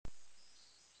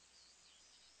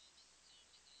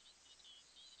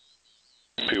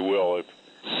if you will.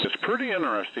 It's pretty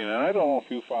interesting, and I don't know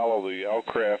if you follow the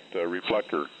L-Craft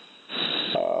reflector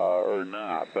or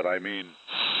not, but I mean,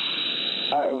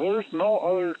 there's no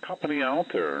other company out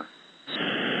there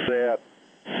that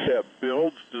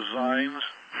builds, designs,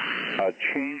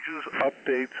 changes,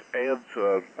 updates, adds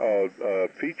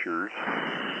features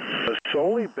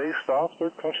solely based off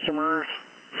their customers'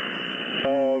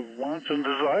 wants and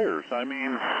desires. I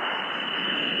mean,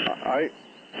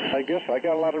 I guess I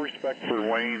got a lot of respect for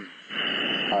Wayne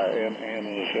and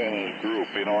his group.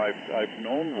 You know, I've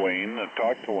known Wayne, I've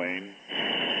talked to Wayne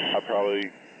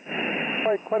probably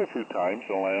quite a few times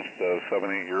in the last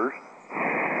 7-8 years.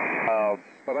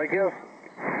 But I guess,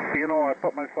 you know, I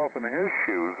put myself in his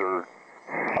shoes, or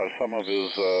some of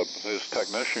his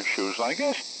technician shoes, and I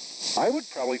guess I would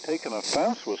probably take an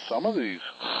offense with some of these,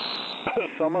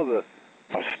 some of the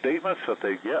statements that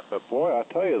they get, but boy, I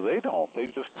tell you, they don't. They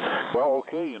just, well,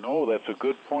 okay, you know, that's a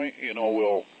good point, you know,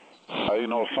 we'll, you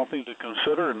know, something to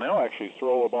consider, and they'll actually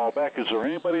throw the ball back. Is there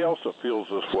anybody else that feels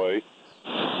this way?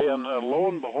 And lo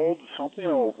and behold, something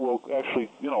will actually,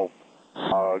 you know,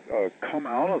 come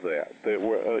out of that.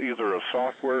 Either a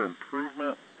software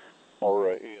improvement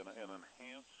or an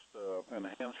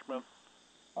enhancement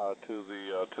to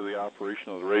the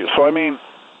operation of the radio. So I mean,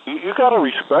 you got to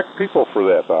respect people for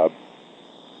that, Bob.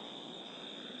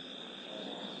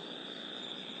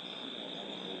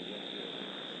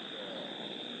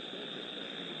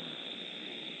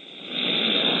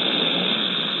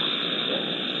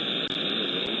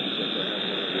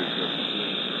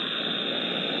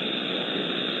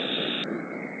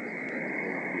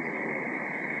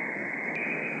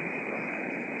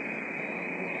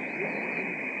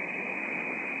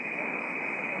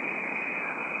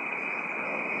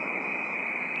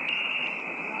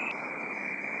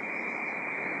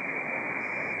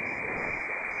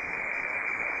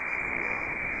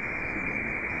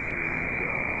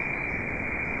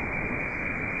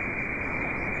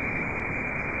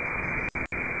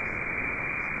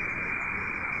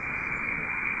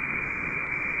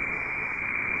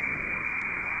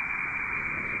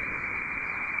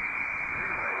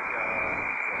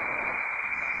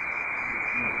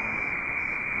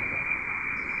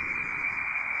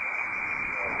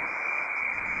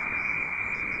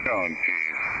 Oh, geez.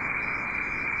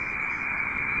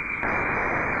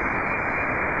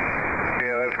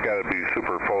 Yeah, that's got to be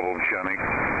super photogenic.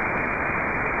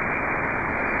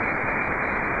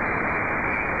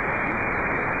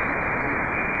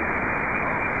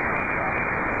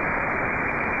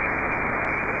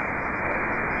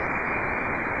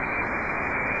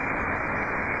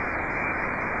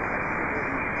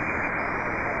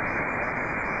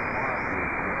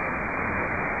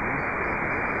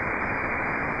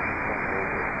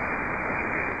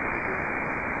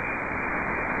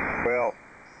 Well,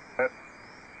 that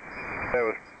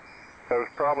was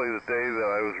probably the day that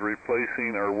I was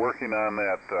replacing or working on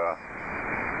that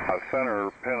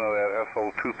center pin of that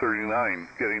SO239,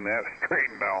 getting that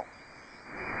straightened out.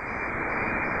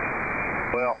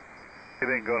 Well, it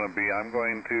ain't going to be. I'm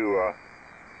going to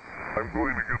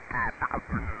get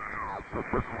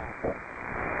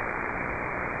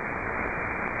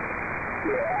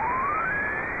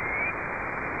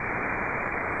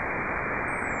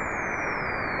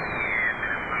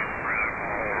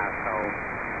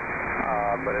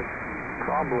but it's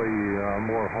probably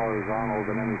more horizontal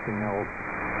than anything else.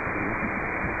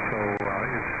 So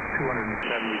it's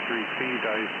 273 feet.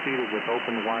 I feed it with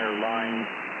open wire lines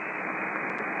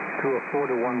to a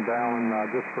 4-to-1 balun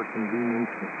just for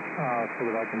convenience, so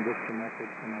that I can disconnect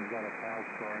it, and I've got a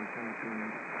PowerSDR antenna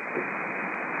tuner.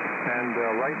 And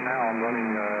right now I'm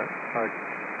running a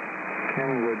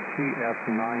Kenwood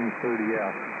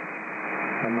TS-940S.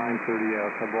 A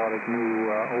 930S. I bought it new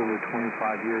over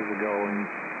 25 years ago, and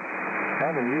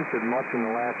haven't used it much in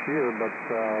the last year, but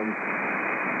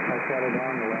I've had it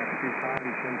on the last few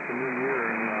times since the new year,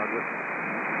 and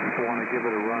just want to give it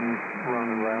a run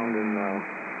around and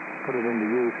put it into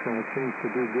use, and it seems to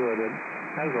do good. It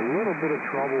has a little bit of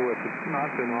trouble if it's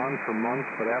not been on for months,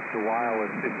 but after a while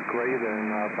it's great, and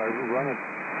if I run it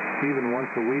even once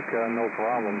a week, no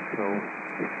problem. So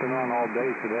it's been on all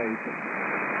day today.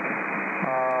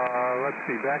 Let's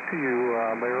see, back to you,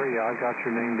 Larry. I got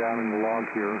your name down in the log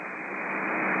here.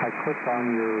 I clicked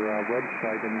on your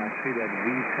website and I see that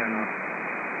V-tenna.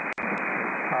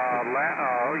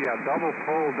 Yeah, double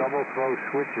pull, double throw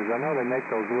switches. I know they make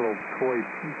those little toy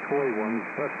ones,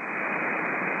 but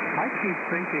I keep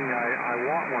thinking I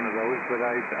want one of those, but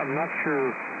I'm not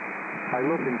sure. I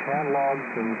look in catalogs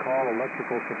and call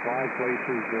electrical supply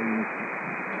places, and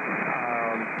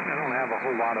I don't have a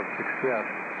whole lot of success.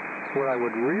 What I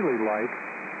would really like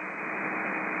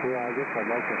Well, I guess I'd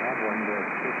like to have one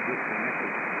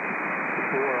disconnected.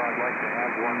 Or I'd like to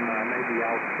have one maybe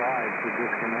outside, to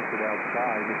disconnect it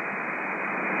outside.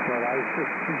 But I was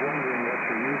just wondering what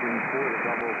you're using for the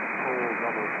double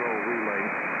throw relay.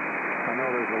 I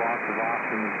know there's lots of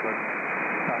options, but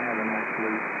I haven't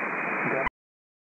actually got